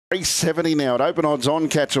370 now at open odds on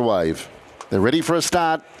Catch a Wave. They're ready for a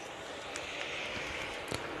start.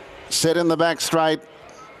 Set in the back straight.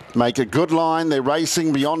 Make a good line. They're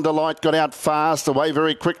racing. Beyond a Light got out fast. Away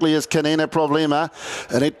very quickly is Canina Problema.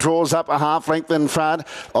 And it draws up a half length in front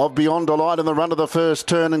of Beyond a Light in the run of the first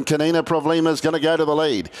turn. And Canina Problema is going to go to the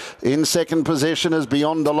lead. In second position is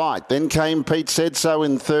Beyond a Light. Then came Pete Said So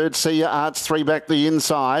in third. Sia Arts three back the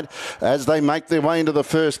inside as they make their way into the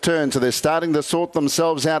first turn. So they're starting to sort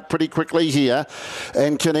themselves out pretty quickly here.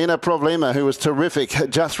 And Canina Problema, who was terrific,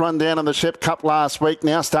 just run down in the Shep Cup last week,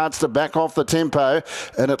 now starts to back off the tempo.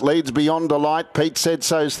 And it leads Beyond a Light. Pete Said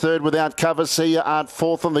So's third without cover. Sia Art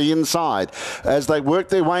fourth on the inside. As they work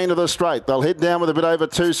their way into the straight, they'll head down with a bit over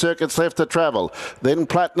 2 circuits left to travel. Then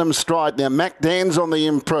Platinum Stride. Now Mac Dan's on the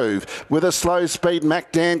improve. With a slow speed,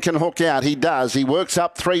 Mac Dan can hook out. He does. He works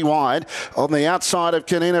up 3 wide on the outside of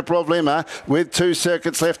Canina Problema with 2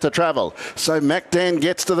 circuits left to travel. So Mac Dan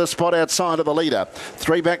gets to the spot outside of the leader.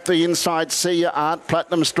 3 back the inside. Sia Art.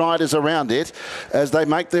 Platinum Stride is around it as they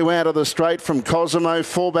make their way out of the straight from Cosimo.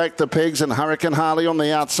 4 back the pegs and Hurricane Harley on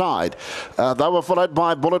the outside. They were followed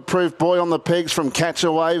by Bulletproof Boy on the pegs from Catch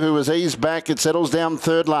a Wave, who was eased back. It settles down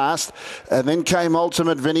third last. And then came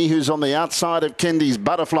Ultimate Vinny, who's on the outside of Kendy's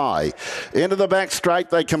Butterfly. Into the back straight.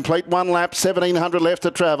 They complete 1 lap, 1,700 left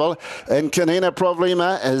to travel. And Canina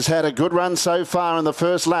Problema has had a good run so far in the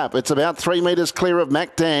first lap. It's about 3 metres clear of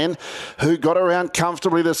Mac Dan, who got around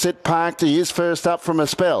comfortably to sit parked. He is first up from a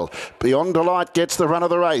spell. Beyond a Light gets the run of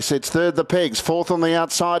the race. It's third the pegs. Fourth on the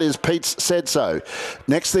outside is Pete Said So.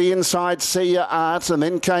 Next the inside, Sia Arts, and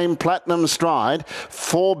then came Platinum Stride.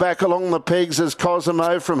 4 back along the pegs is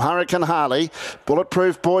Cosimo from Hurricane Harley.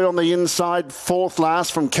 Bulletproof Boy on the inside, 4th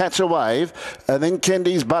last from Catch a Wave. And then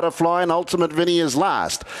Kendy's Butterfly and Ultimate Vinny is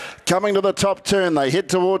last. Coming to the top turn, they head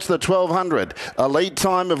towards the 1200. A lead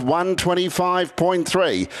time of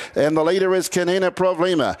 1:25.3. And the leader is Canina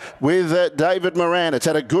Problema with David Moran. It's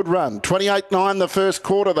had a good run. 28.9 the first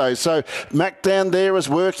quarter though. So Mac Dan there is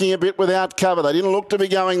working a bit without cover. They didn't look to be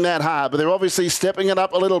going that hard, but they're obviously stepping it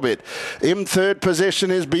up a little bit. In third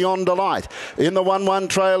position is Beyond a Light. In the 1-1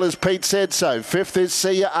 trail is Pete Said So. 5th is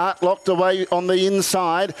Sia Art locked away on the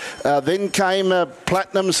inside. Then came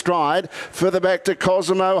Platinum Stride. Further back to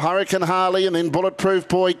Cosimo, Hurricane Harley, and then Bulletproof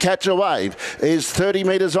Boy. Catch a Wave is 30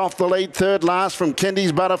 metres off the lead. Third last from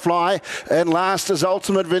Kendy's Butterfly. And last is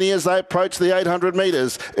Ultimate Vinny as they approach the 800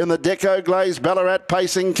 metres in the Deco Glaze Ballarat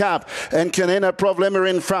Pacing Cup. And Canina Problema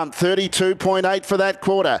in front, 32.8 for that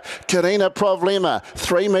quarter. Canina Problema,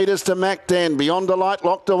 3 metres to Mac Dan. Beyond a Light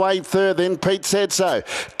locked away third, then Pete Said So.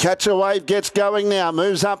 Catch a Wave gets going now,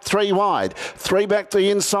 moves up 3 wide. 3 back to the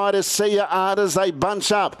inside is Sia Art as they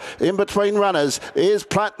bunch up. In between runners is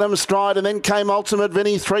Platinum Stride, and then came Ultimate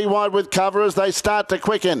Vinny 3 wide with cover as they start to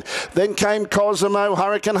quicken. Then came Cosimo,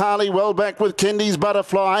 Hurricane Harley well back with Kendy's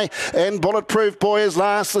Butterfly, and Bulletproof Boy is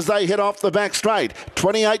last as they head off the back straight.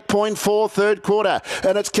 28.4 third quarter.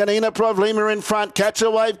 And it's Canina Problema in front. Catch a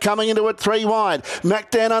Wave coming into it 3 wide. Mac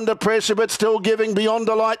Dan under pressure but still giving. Beyond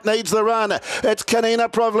a Light needs the run. It's Canina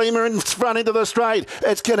Problema in front into the straight.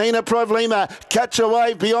 It's Canina Problema. Catch a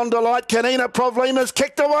Wave. Beyond a Light. Canina Problema's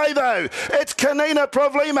kicked away though. It's Canina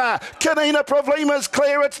Problema. Canina Problema's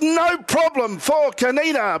clear. It's no problem for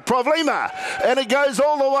Canina Problema. And it goes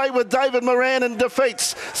all the way with David Moran and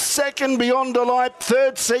defeats second Beyond a Light,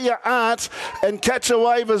 third Sia Art, and Catch a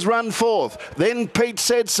Wave has run 4th. Then Pete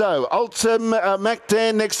Said So. Mac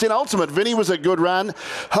Dan next in. Ultimate Vinny was a good run.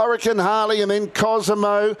 Hurricane Harley and then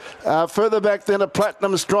Cosimo. Further back then a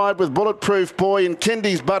Platinum Stride with Bulletproof Boy and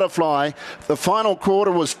Kendy's Butterfly. The final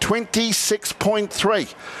quarter was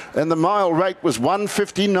 26.3 and the mile rate was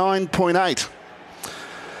 1:59.8.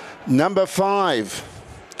 Number 5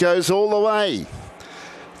 goes all the way.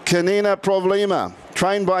 Canina Problema,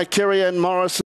 trained by Kerry and Morrison.